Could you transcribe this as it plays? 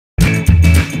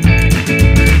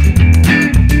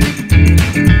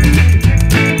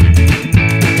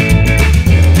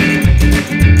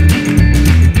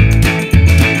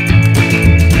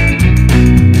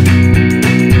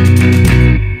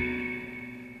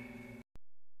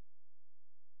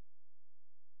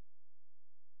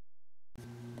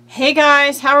Hey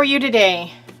guys, how are you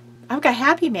today? I've got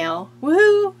Happy Mail.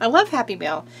 Woohoo! I love Happy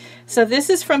Mail. So this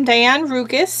is from Diane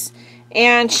Riukas,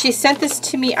 and she sent this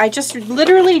to me. I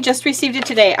literally just received it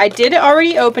today. I did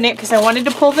already open it because I wanted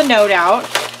to pull the note out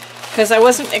because I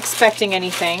wasn't expecting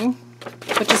anything,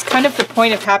 which is kind of the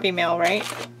point of Happy Mail, right?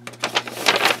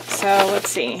 So let's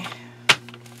see.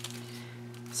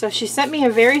 So she sent me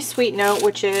a very sweet note,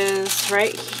 which is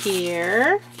right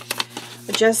here.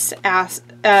 Just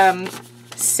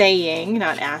saying,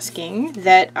 not asking,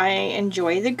 that I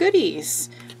enjoy the goodies.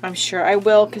 I'm sure I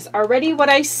will, because already what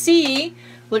I see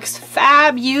looks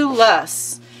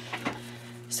fabulous.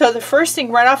 So the first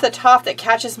thing right off the top that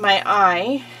catches my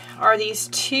eye are these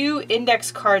two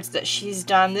index cards that she's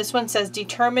done. This one says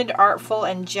determined, artful,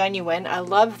 and genuine. I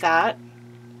love that.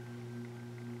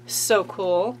 So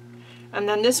cool. And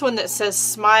then this one that says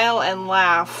smile and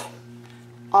laugh.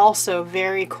 Also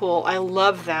very cool. I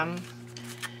love them.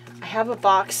 I have a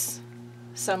box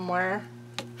somewhere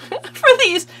for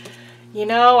these. You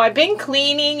know, I've been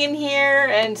cleaning in here,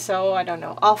 and so I don't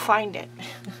know. I'll find it.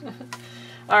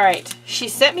 All right. She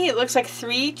sent me, it looks like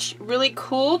 3 really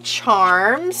cool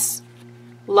charms.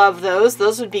 Love those.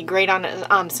 Those would be great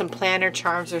on some planner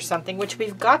charms or something, which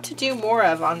we've got to do more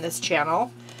of on this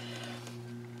channel.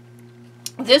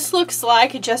 This looks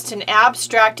like just an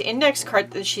abstract index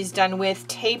card that she's done with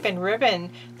tape and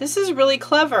ribbon. This is really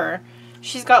clever.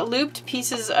 She's got looped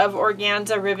pieces of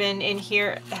organza ribbon in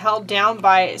here held down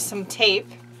by some tape.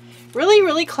 Really,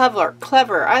 really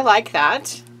clever. I like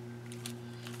that.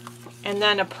 And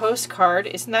then a postcard.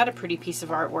 Isn't that a pretty piece of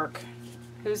artwork?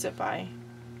 Who's it by?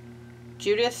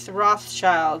 Judith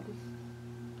Rothschild.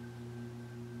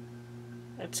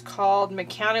 It's called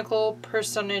Mechanical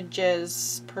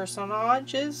Personages.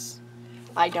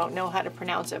 I don't know how to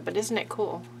pronounce it, but isn't it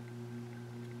cool?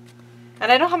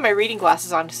 And I don't have my reading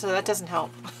glasses on, so that doesn't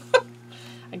help.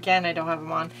 Again, I don't have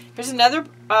them on. Here's another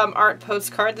art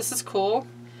postcard. This is cool.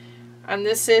 And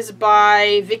this is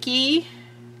by Vicky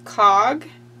Cog.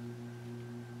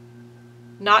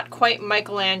 Not quite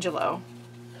Michelangelo.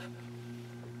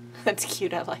 That's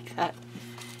cute. I like that.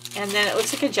 And then it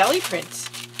looks like a jelly print.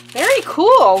 Very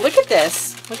cool. Look at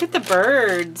this. Look at the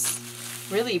birds.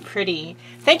 Really pretty.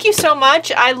 Thank you so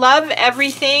much. I love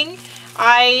everything.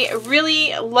 I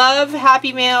really love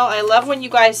Happy Mail. I love when you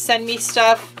guys send me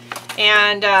stuff.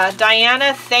 And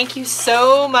Diana, thank you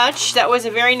so much. That was a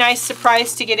very nice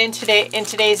surprise to get in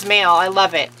today's mail. I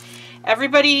love it.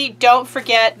 Everybody, don't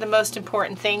forget the most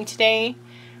important thing today,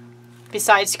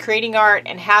 besides creating art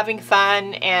and having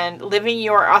fun and living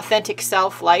your authentic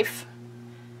self life.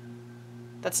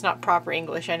 That's not proper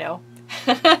English, I know.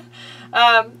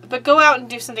 But go out and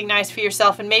do something nice for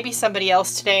yourself and maybe somebody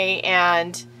else today,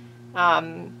 and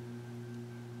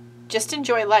just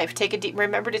enjoy life.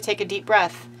 Remember to take a deep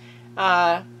breath.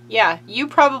 Yeah, you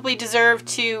probably deserve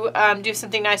to do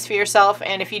something nice for yourself,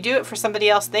 and if you do it for somebody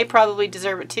else, they probably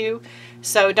deserve it too.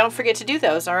 So don't forget to do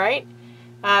those, all right?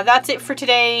 That's it for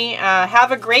today.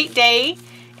 Have a great day.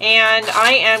 And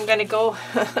I am going to go,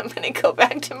 I'm going to go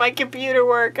back to my computer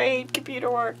work. I hate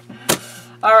computer work.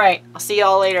 All right. I'll see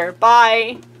y'all later.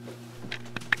 Bye.